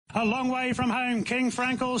A long way from home, King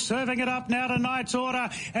Frankel serving it up now to Knight's Order,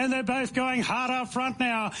 and they're both going hard up front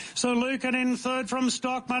now. So Lucan in third from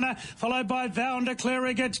Stockman, followed by Vow Declare,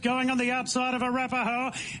 who gets going on the outside of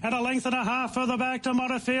Arapaho, and a length and a half further back to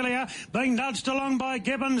Montefilia, being nudged along by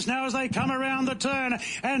Gibbons now as they come around the turn,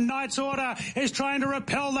 and Knight's Order is trying to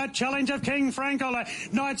repel that challenge of King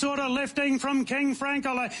Frankel. Knight's Order lifting from King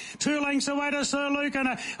Frankel, 2 lengths away to Sir Lucan,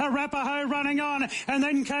 Arapaho running on, and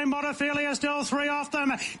then came Montefilia, still 3 off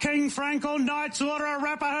them. King Frankel, Knight's Order,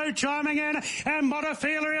 Arapaho chiming in, and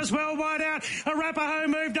Montefilia is well wide out. Arapaho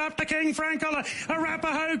moved up to King Frankel.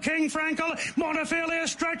 Arapaho, King Frankel, Montefilia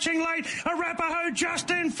stretching late. Arapaho just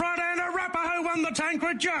in front, and Arapaho won the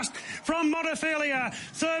Tancred just from Montefilia.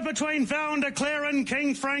 Third between Vow and Declare and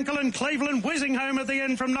King Frankel, and Cleveland whizzing home at the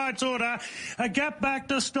end from Knight's Order. A gap back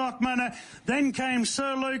to Stockman. Then came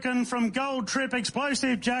Sir Lucan from Gold Trip,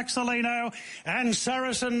 Explosive Jack Salino, and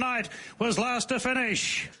Saracen Knight was last to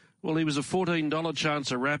finish. Well, he was a $14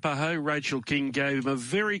 chance, Arapaho. Rachel King gave him a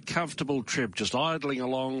very comfortable trip, just idling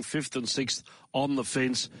along, 5th and 6th on the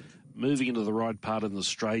fence, moving into the right part in the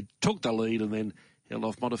straight, took the lead and then held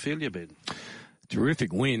off Montefilia, Ben.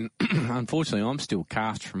 Terrific win. Unfortunately, I'm still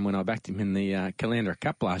cast from when I backed him in the Calandra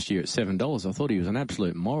Cup last year at $7. I thought he was an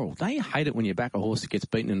absolute moral. Don't you hate it when you back a horse that gets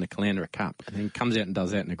beaten in the Calandra Cup and then comes out and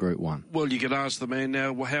does that in a Group 1? Well, you could ask the man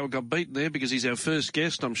now how he got beaten there, because he's our first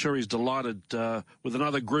guest. I'm sure he's delighted with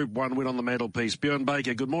another Group 1 win on the mantelpiece. Bjorn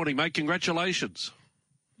Baker, good morning, mate. Congratulations.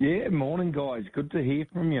 Yeah, morning, guys. Good to hear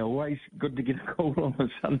from you. Always good to get a call on a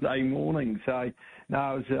Sunday morning. So,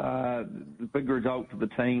 no, it was a big result for the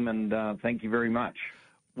team, and thank you very much.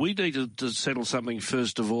 We need to settle something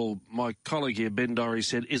first of all. My colleague here, Ben Dorries,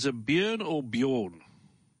 said, is it Bjorn or Bjorn?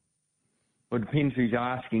 Well, it depends who's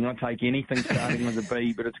asking. I take anything starting with a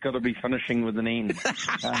B, but it's got to be finishing with an N.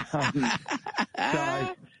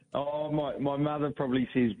 My mother probably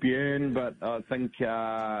says Bjorn, but I think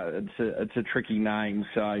it's a tricky name,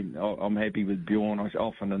 so I'm happy with Bjorn. I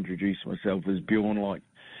often introduce myself as Bjorn, like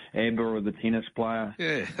ABBA or the tennis player.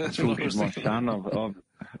 Yeah, that's what I was thinking. My son,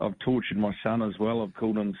 I've tortured my son as well. I've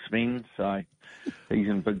called him Sven, so he's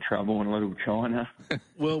in big trouble in Little China.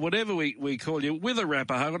 Well, whatever we call you, with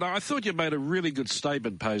Arapaho, and I thought you made a really good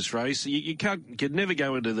statement post-race. You can never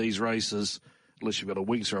go into these races, unless you've got a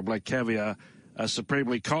Winx or a Black Caviar,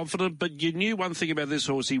 supremely confident, but you knew one thing about this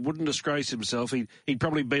horse: he wouldn't disgrace himself. He'd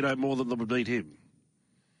probably beat out more than them would beat him.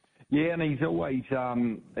 Yeah, and he's always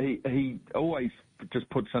he always just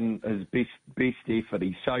puts in his best effort.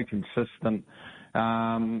 He's so consistent.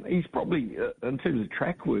 He's probably, in terms of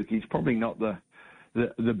track work, he's probably not the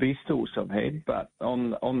best horse I've had, but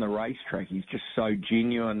on the racetrack, he's just so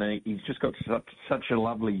genuine. He's just got such a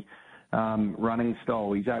lovely running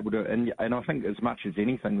style. He's able to, and I think as much as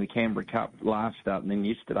anything, the Canberra Cup last start and then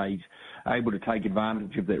yesterday, he's able to take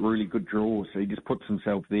advantage of that really good draw. So he just puts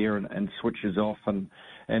himself there and switches off.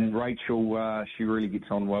 And Rachel, she really gets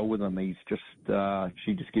on well with him.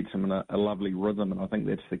 She just gets him in a lovely rhythm, and I think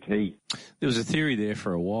that's the key. There was a theory there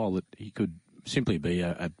for a while that he could simply be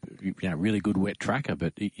a really good wet tracker,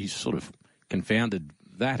 but he's sort of confounded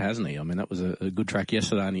that, hasn't he? I mean, that was a good track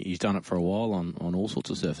yesterday, and he's done it for a while on all sorts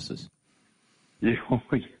of surfaces. Yeah,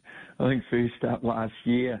 I think first up last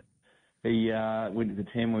year, he went to the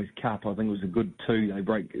Tamworth Cup. I think it was a good 2. They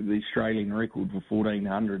broke the Australian record for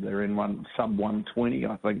 1,400. They're in sub 120,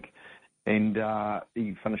 I think. And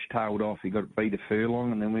he finished tailed off. He got beat a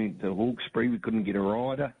furlong, and then went to Hawkesbury. We couldn't get a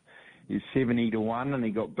rider. He was 70-1, and he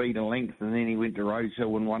got beat a length. And then he went to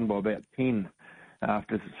Rosehill and won by about 10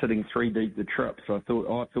 after sitting 3 deep the trip. So I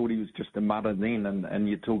thought he was just a mutter then. And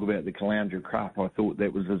you talk about the Calandra Cup. I thought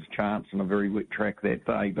that was his chance on a very wet track that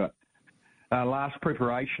day. But last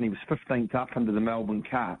preparation, he was 15th up into the Melbourne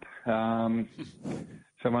Cup.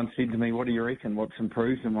 Someone said to me, "What do you reckon? What's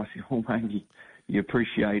improved him?" I said, "Oh, maybe you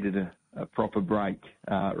appreciated a proper break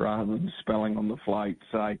rather than spelling on the float."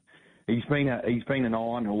 So he's been an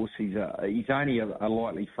iron horse. He's only a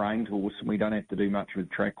lightly framed horse, and we don't have to do much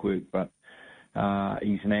with track work, but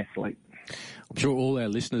he's an athlete. I'm sure all our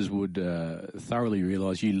listeners would thoroughly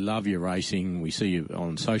realise you love your racing. We see you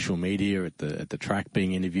on social media at the track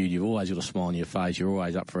being interviewed. You've always got a smile on your face. You're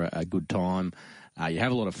always up for a good time. You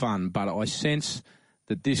have a lot of fun, but I sense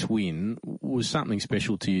that this win was something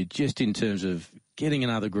special to you, just in terms of getting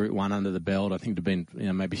another Group 1 under the belt. I think it had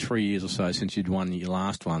been maybe 3 years or so since you'd won your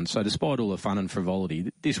last one. So despite all the fun and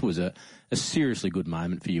frivolity, this was a seriously good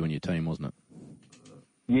moment for you and your team, wasn't it?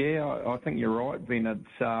 Yeah, I think you're right, Ben.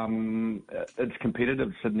 It's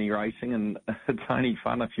competitive, Sydney racing, and it's only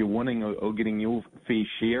fun if you're winning or getting your fair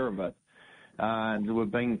share of it. And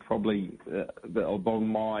we've been probably, by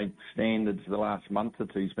my standards, the last month or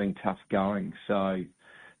two has been tough going. So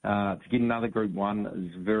to get another Group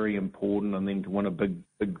 1 is very important, and then to win a big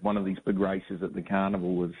one of these big races at the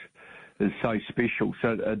Carnival is so special.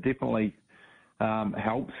 So it definitely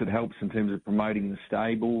helps. It helps in terms of promoting the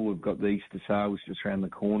stable. We've got the Easter sales just around the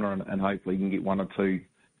corner, and hopefully you can get one or two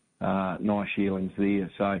nice yearlings there.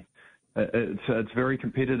 So it's very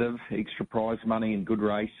competitive, extra prize money and good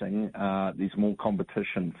racing. There's more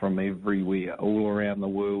competition from everywhere, all around the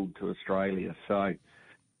world to Australia. So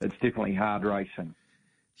it's definitely hard racing.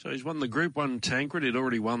 So he's won the Group 1 Tancred. He'd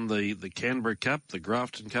already won the Canberra Cup, the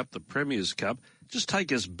Grafton Cup, the Premier's Cup. Just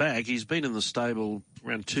take us back. He's been in the stable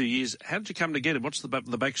around 2 years. How did you come to get him? What's the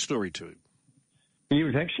backstory to him? He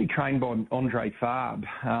was actually trained by Andre Farb,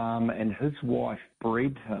 and his wife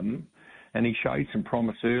bred him, and he showed some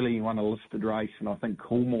promise early. He won a listed race, and I think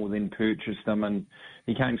Coolmore then purchased him, and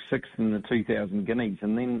he came sixth in the 2,000 Guineas.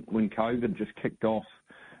 And then when COVID just kicked off,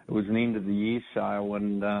 it was an end-of-the-year sale,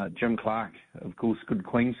 and Jim Clark, of course, good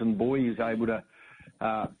Queensland boy, he was able to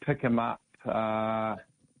pick him up at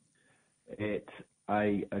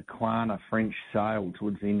a Quana French sale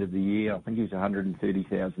towards the end of the year. I think he was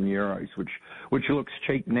 130,000 euros, which looks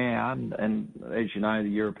cheap now. And as you know, the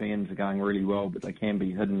Europeans are going really well, but they can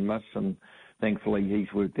be hit and miss. And thankfully,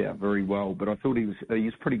 he's worked out very well. But I thought he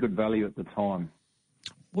was pretty good value at the time.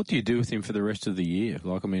 What do you do with him for the rest of the year?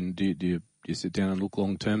 Like, I mean, do you sit down and look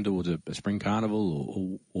long term towards a spring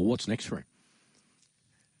carnival, or what's next for him?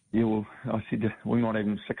 Yeah, well, I said we might have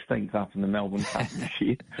him 16th up in the Melbourne Cup this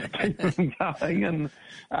year. Keep him going. And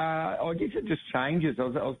I guess it just changes. I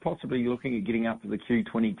was possibly looking at getting up to the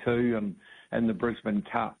Q22 and the Brisbane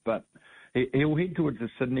Cup, but he'll head towards the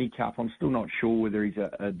Sydney Cup. I'm still not sure whether he's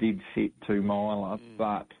a dead set 2-miler,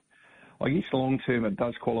 but I guess long term it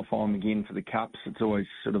does qualify him again for the Cups. It's always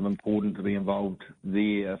sort of important to be involved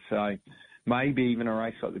there. So maybe even a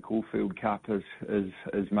race like the Caulfield Cup is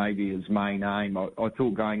maybe his main aim. I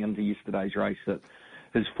thought going into yesterday's race that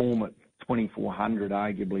his form at 2,400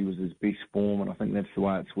 arguably was his best form, and I think that's the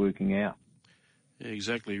way it's working out. Yeah,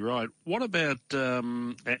 exactly right. What about,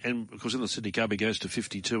 and of course in the Sydney Cup he goes to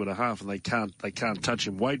 52.5 and they can't touch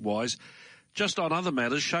him weight-wise. Just on other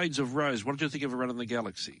matters, Shades of Rose, what did you think of her run in the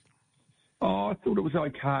Galaxy? Oh, I thought it was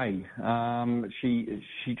okay.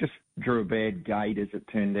 She just drew a bad gate, as it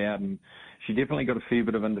turned out, and she definitely got a fair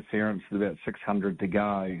bit of interference with about 600 to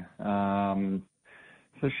go.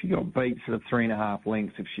 So she got beat sort of 3.5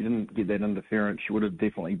 lengths. If she didn't get that interference, she would have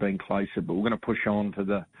definitely been closer. But we're going to push on to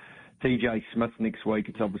the TJ Smith next week.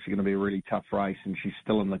 It's obviously going to be a really tough race, and she's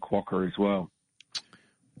still in the quokka as well.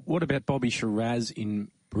 What about Bobby Shiraz in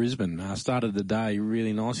Brisbane? Started the day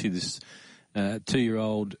really nicely. This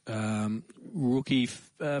 2-year-old rookie,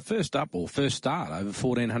 first start over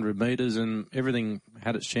 1,400 metres, and everything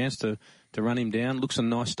had its chance to run him down. Looks a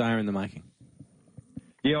nice stayer in the making.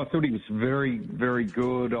 Yeah, I thought he was very, very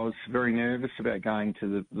good. I was very nervous about going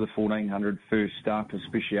to the 1,400 first up,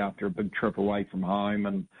 especially after a big trip away from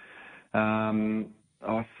home. And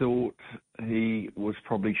I thought he was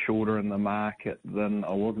probably shorter in the market than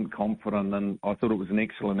I wasn't confident. And I thought it was an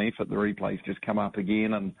excellent effort. The replay's just come up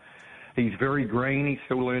again. And he's very green. He's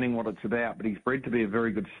still learning what it's about. But he's bred to be a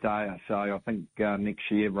very good stayer. So I think next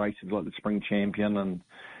year, races like the Spring Champion and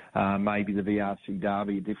maybe the VRC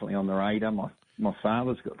Derby are definitely on the radar. My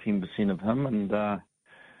father's got 10% of him, and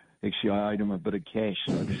actually I owed him a bit of cash,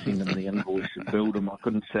 so I just sent him the invoice and billed him. I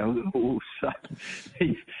couldn't sell the horse, so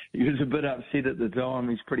he was a bit upset at the time.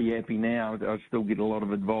 He's pretty happy now. I still get a lot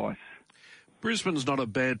of advice. Brisbane's not a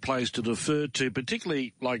bad place to defer to,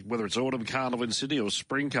 particularly like whether it's Autumn Carnival in Sydney or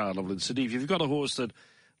Spring Carnival in Sydney. If you've got a horse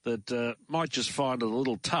that might just find it a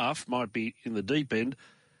little tough, might be in the deep end,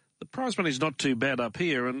 the prize money's not too bad up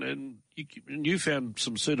here, and you found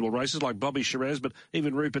some suitable races like Bobby Shiraz, but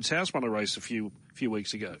even Rupert's House won a race a few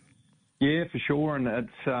weeks ago. Yeah, for sure, and it's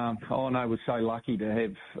we're so lucky to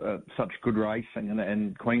have such good racing,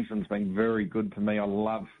 and Queensland's been very good to me. I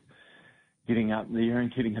love getting up there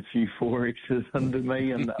and getting a few 4Xs under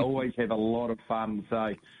me, and always have a lot of fun.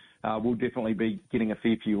 So we'll definitely be getting a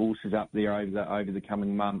fair few horses up there over the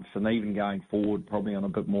coming months, and even going forward, probably on a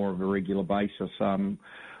bit more of a regular basis.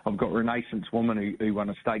 I've got Renaissance Woman who won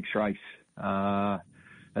a stakes race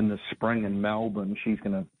in the spring in Melbourne.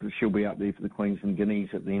 She'll be up there for the Queensland Guineas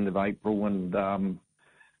at the end of April, and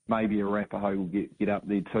maybe Arapaho will get up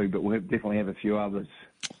there too. But we'll definitely have a few others.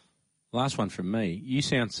 Last one from me. You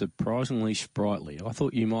sound surprisingly sprightly. I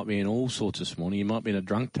thought you might be in all sorts this morning. You might be in a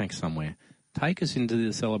drunk tank somewhere. Take us into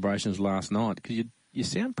the celebrations last night, because you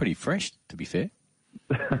sound pretty fresh, to be fair.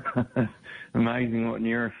 Amazing what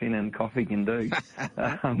Nurofen and coffee can do.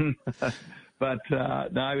 But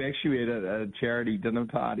no, actually we had a charity dinner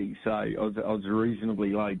party, so I was reasonably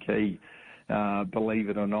low key. believe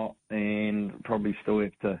it or not, and probably still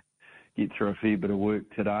have to get through a fair bit of work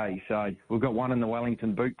today. So we've got one in the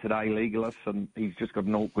Wellington boot today, Legolas, and he's just got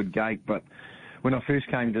an awkward gait. But when I first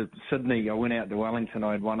came to Sydney, I went out to Wellington.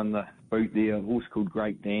 I had one in the boot there, a horse called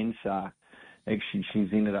Great Dancer. Actually, she's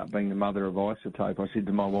ended up being the mother of Isotope. I said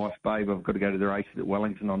to my wife, babe, I've got to go to the races at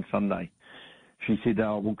Wellington on Sunday. She said,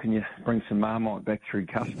 oh, well, can you bring some Marmite back through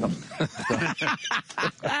customs?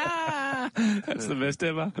 That's the best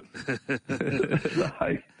ever.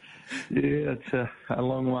 So, yeah, it's a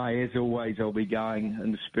long way. As always, I'll be going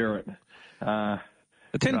in the spirit. A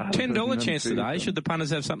 $10 chance today. Should the punters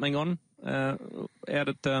have something on out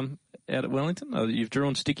at Wellington? Oh, you've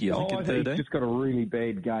drawn Sticky, I think, at 13. He's just got a really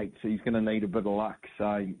bad gate, so he's going to need a bit of luck.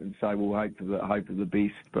 So we'll hope for the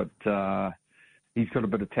best. But he's got a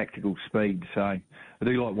bit of tactical speed. So I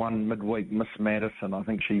do like one midweek, Miss Madison. I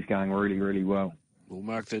think she's going really, really well. We'll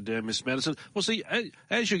mark that down, Miss Madison. Well, see,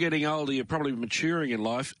 as you're getting older, you're probably maturing in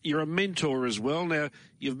life. You're a mentor as well. Now,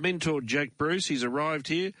 you've mentored Jack Bruce. He's arrived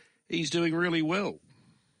here. He's doing really well.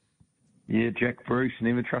 Yeah, Jack Bruce.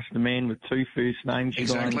 Never trust a man with two first names.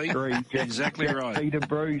 Exactly. Exactly right. Peter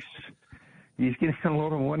Bruce. He's getting a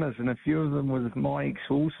lot of winners, and a few of them with my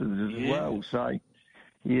ex-horses as well. So,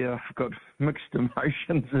 yeah, I've got mixed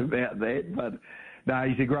emotions about that. But, no,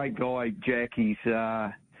 he's a great guy, Jack. He's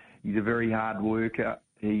a very hard worker.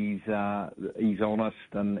 He's honest,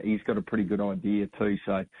 and he's got a pretty good idea too.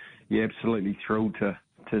 So, yeah, absolutely thrilled to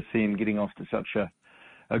see him getting off to such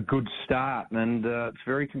a good start. And it's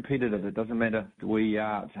very competitive. It doesn't matter where you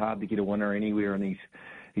are. It's hard to get a winner anywhere, and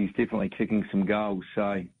he's definitely kicking some goals.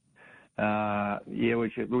 So, yeah,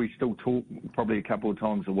 we still talk probably a couple of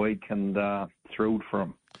times a week, and thrilled for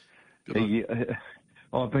him.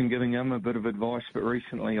 I've been giving him a bit of advice, but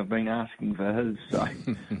recently I've been asking for his, so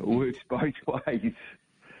it works both ways.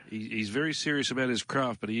 He's very serious about his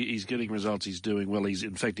craft, but he's getting results. He's doing well. He's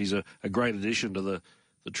a great addition to the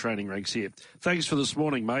training ranks here. Thanks for this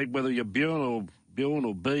morning, mate. Whether you're Bjorn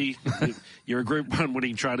or B, you're a Group 1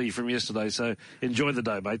 winning trainee from yesterday, so enjoy the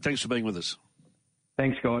day, mate. Thanks for being with us.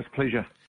 Thanks, guys. Pleasure.